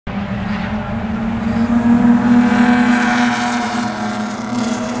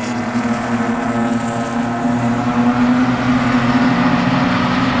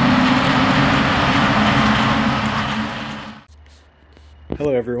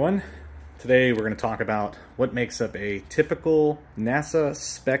everyone. Today we're going to talk about what makes up a typical NASA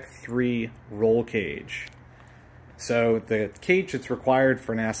Spec3 roll cage. So the cage that's required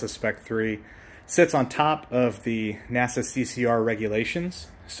for NASA Spec3 sits on top of the NASA CCR regulations.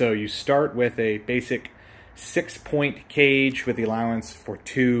 So you start with a basic 6-point cage with the allowance for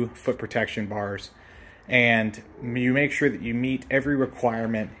 2 foot protection bars, and you make sure that you meet every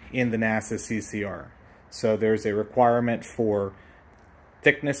requirement in the NASA CCR. So there's a requirement for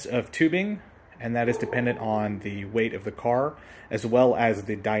thickness of tubing, and that is dependent on the weight of the car as well as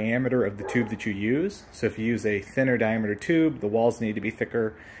the diameter of the tube that you use. So if you use a thinner diameter tube, the walls need to be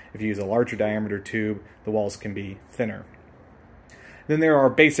thicker. If you use a larger diameter tube, the walls can be thinner. Then there are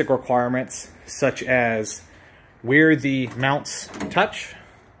basic requirements such as where the mounts touch.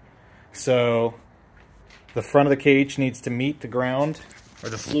 So the front of the cage needs to meet the ground or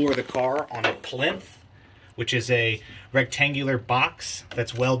the floor of the car on a plinth, which is a rectangular box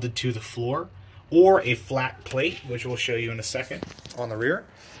that's welded to the floor, or a flat plate, which we'll show you in a second on the rear.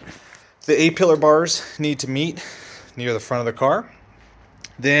 The A-pillar bars need to meet near the front of the car.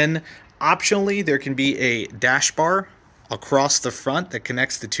 Then, optionally, there can be a dash bar across the front that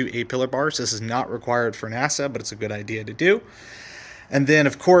connects the 2 A-pillar bars. This is not required for NASA, but it's a good idea to do. And then,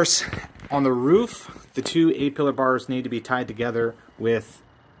 of course, on the roof, the 2 A-pillar bars need to be tied together with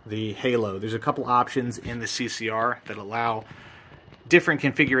the halo. There's a couple options in the CCR that allow different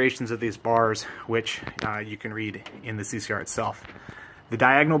configurations of these bars, which you can read in the CCR itself. The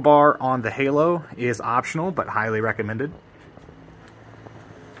diagonal bar on the halo is optional, but highly recommended.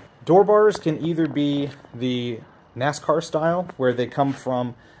 Door bars can either be the NASCAR style, where they come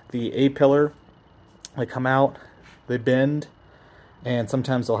from the A-pillar, they come out, they bend, and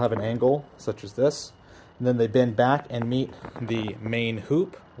sometimes they'll have an angle, such as this. And then they bend back and meet the main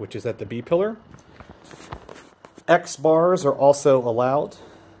hoop, which is at the B-pillar. X bars are also allowed.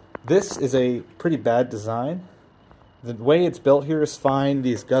 This is a pretty bad design. The way it's built here is fine,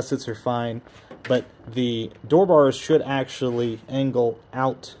 these gussets are fine, but the door bars should actually angle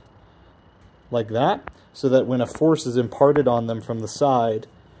out like that, so that when a force is imparted on them from the side,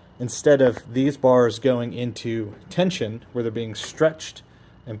 instead of these bars going into tension, where they're being stretched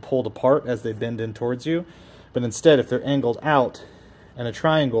and pulled apart as they bend in towards you, but instead, if they're angled out in a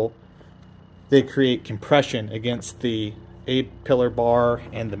triangle, they create compression against the A-pillar bar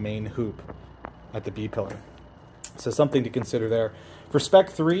and the main hoop at the B-pillar. So something to consider there. For Spec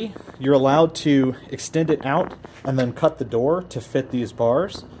 3, you're allowed to extend it out and then cut the door to fit these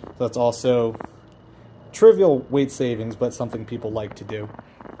bars. So that's also trivial weight savings, but something people like to do.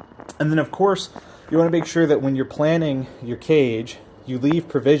 And then, of course, you want to make sure that when you're planning your cage, you leave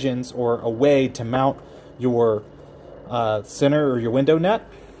provisions or a way to mount your center or your window net,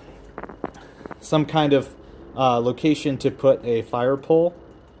 some kind of location to put a fire pole,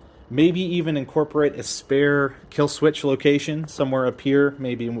 maybe even incorporate a spare kill switch location somewhere up here,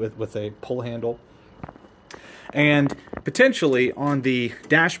 maybe with a pull handle, and potentially on the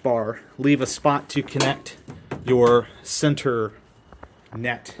dash bar leave a spot to connect your center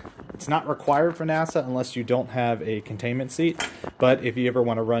net. It's not required for NASA unless you don't have a containment seat, but if you ever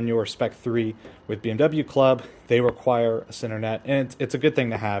want to run your Spec 3 with BMW Club, they require a center net, and it's a good thing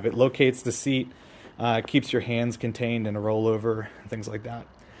to have. It locates the seat, keeps your hands contained in a rollover, things like that.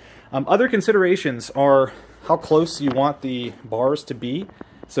 Other considerations are how close you want the bars to be.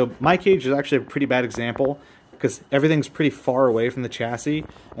 So my cage is actually a pretty bad example, because everything's pretty far away from the chassis,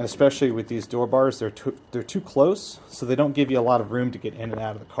 and especially with these door bars, they're too close, so they don't give you a lot of room to get in and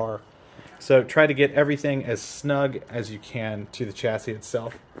out of the car. So try to get everything as snug as you can to the chassis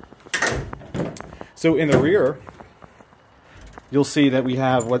itself. So in the rear, you'll see that we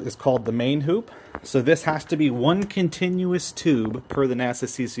have what is called the main hoop. So this has to be one continuous tube per the NASA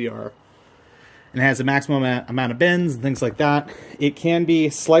CCR. And it has a maximum amount of bends and things like that. It can be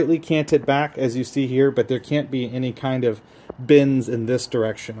slightly canted back, as you see here, but there can't be any kind of bends in this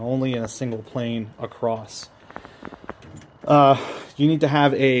direction, only in a single plane across. You need to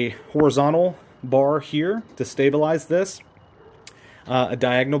have a horizontal bar here to stabilize this, a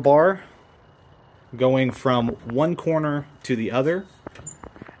diagonal bar going from one corner to the other,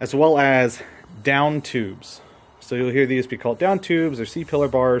 as well as down tubes. So you'll hear these be called down tubes or C-pillar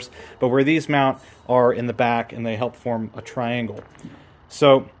bars, but where these mount are in the back and they help form a triangle.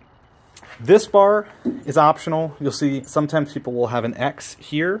 So this bar is optional. You'll see sometimes people will have an X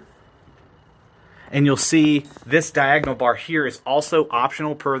here, and you'll see this diagonal bar here is also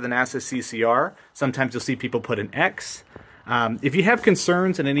optional per the NASA CCR. Sometimes you'll see people put an X. If you have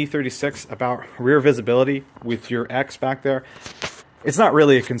concerns in an E36 about rear visibility with your X back there, it's not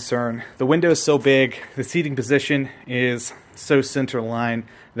really a concern. The window is so big, the seating position is so center line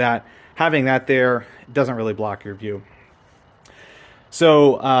that having that there doesn't really block your view.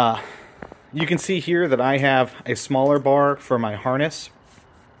 So you can see here that I have a smaller bar for my harness,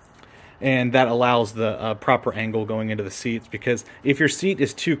 and that allows the proper angle going into the seats, because if your seat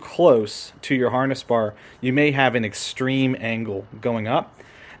is too close to your harness bar, you may have an extreme angle going up.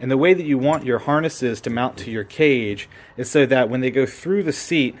 And the way that you want your harnesses to mount to your cage is so that when they go through the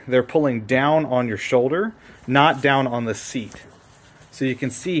seat, they're pulling down on your shoulder, not down on the seat. So you can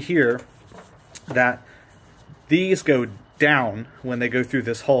see here that these go down when they go through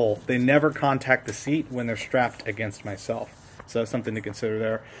this hole. They never contact the seat when they're strapped against myself. So that's something to consider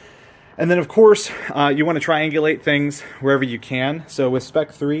there. And then of course, you want to triangulate things wherever you can. So with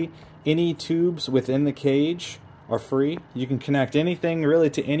Spec3, any tubes within the cage are free. You can connect anything really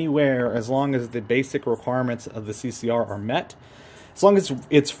to anywhere as long as the basic requirements of the CCR are met. As long as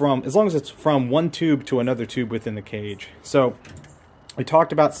it's from one tube to another tube within the cage. So we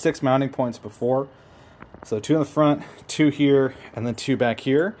talked about 6 mounting points before. So 2 in the front, 2 here, and then 2 back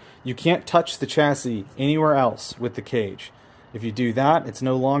here. You can't touch the chassis anywhere else with the cage. If you do that, it's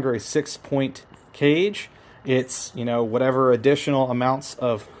no longer a 6-point cage. It's, you know, whatever additional amounts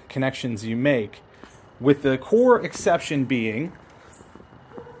of connections you make, with the core exception being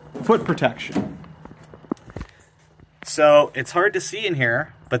foot protection. So it's hard to see in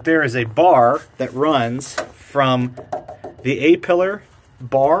here, but there is a bar that runs from the A-pillar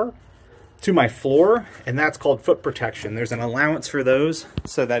bar to my floor, and that's called foot protection. There's an allowance for those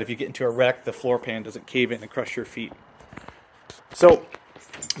so that if you get into a wreck, the floor pan doesn't cave in and crush your feet. So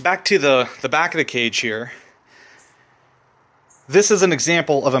back to the back of the cage here. This is an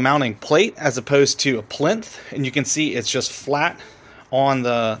example of a mounting plate as opposed to a plinth, and you can see it's just flat on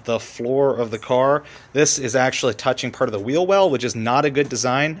the floor of the car. This is actually touching part of the wheel well, which is not a good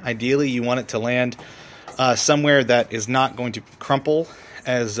design. Ideally, you want it to land somewhere that is not going to crumple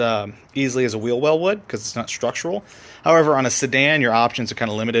as easily as a wheel well would, because it's not structural. However, on a sedan, your options are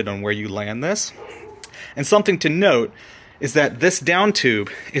kind of limited on where you land this. And something to note is that this down tube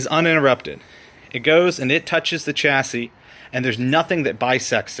is uninterrupted. It goes and it touches the chassis, and there's nothing that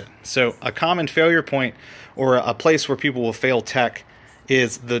bisects it. So a common failure point, or a place where people will fail tech,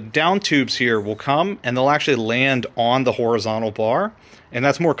 is the down tubes here will come and they'll actually land on the horizontal bar, and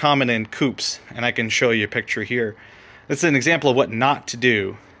that's more common in coupes, and I can show you a picture here. This is an example of what not to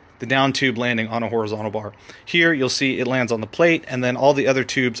do, the down tube landing on a horizontal bar. Here you'll see it lands on the plate, and then all the other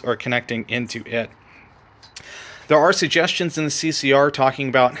tubes are connecting into it. There are suggestions in the CCR talking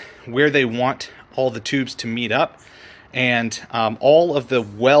about where they want all the tubes to meet up. And all of the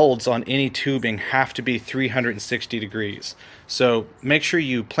welds on any tubing have to be 360 degrees. So make sure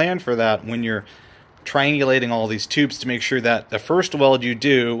you plan for that when you're triangulating all these tubes, to make sure that the first weld you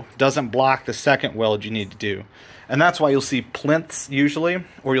do doesn't block the second weld you need to do. And that's why you'll see plinths usually,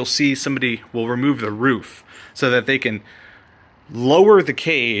 or you'll see somebody will remove the roof so that they can lower the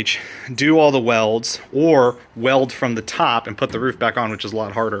cage, do all the welds, or weld from the top and put the roof back on, which is a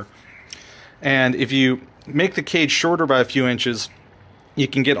lot harder. And if you make the cage shorter by a few inches, you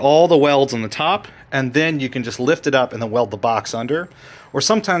can get all the welds on the top, and then you can just lift it up and then weld the box under. Or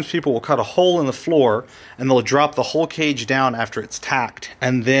sometimes people will cut a hole in the floor and they'll drop the whole cage down after it's tacked,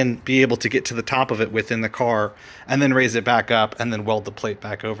 and then be able to get to the top of it within the car, and then raise it back up and then weld the plate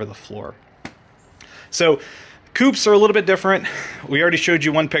back over the floor. So coupes are a little bit different. We already showed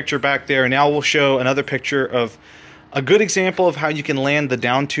you one picture back there. Now we'll show another picture of a good example of how you can land the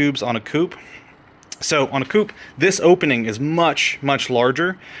down tubes on a coupe. So on a coupe, this opening is much, much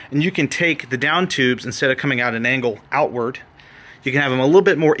larger, and you can take the down tubes, instead of coming out an angle outward, you can have them a little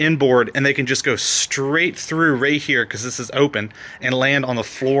bit more inboard, and they can just go straight through right here, because this is open, and land on the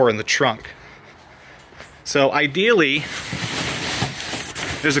floor in the trunk. So ideally,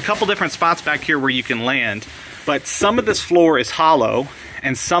 there's a couple different spots back here where you can land, but some of this floor is hollow,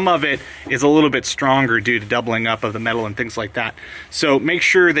 and some of it is a little bit stronger due to doubling up of the metal and things like that. So make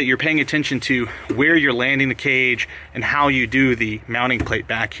sure that you're paying attention to where you're landing the cage and how you do the mounting plate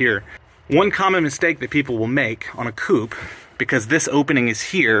back here. One common mistake that people will make on a coupe, because this opening is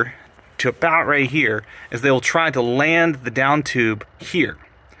here to about right here, is they'll try to land the down tube here.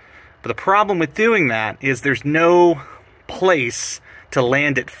 But the problem with doing that is there's no place to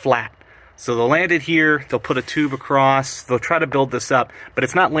land it flat. So they'll land it here, they'll put a tube across, they'll try to build this up, but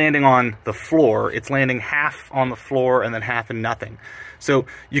it's not landing on the floor, it's landing half on the floor and then half in nothing. So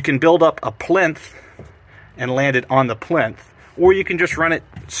you can build up a plinth and land it on the plinth, or you can just run it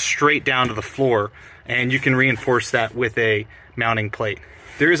straight down to the floor, and you can reinforce that with a mounting plate.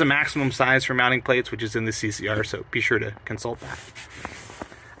 There is a maximum size for mounting plates, which is in the CCR, so be sure to consult that.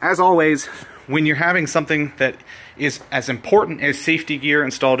 As always, when you're having something that is as important as safety gear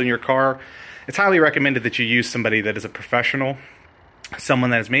installed in your car, it's highly recommended that you use somebody that is a professional, someone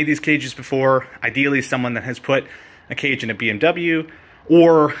that has made these cages before, ideally someone that has put a cage in a BMW,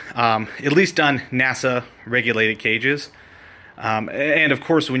 or at least done NASA regulated cages. And of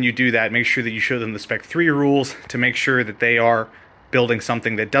course, when you do that, make sure that you show them the Spec3 rules to make sure that they are building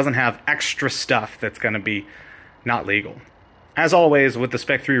something that doesn't have extra stuff that's going to be not legal. As always, with the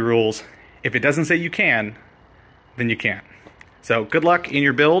Spec3 rules, if it doesn't say you can, then you can't. So good luck in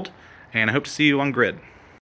your build, and I hope to see you on grid.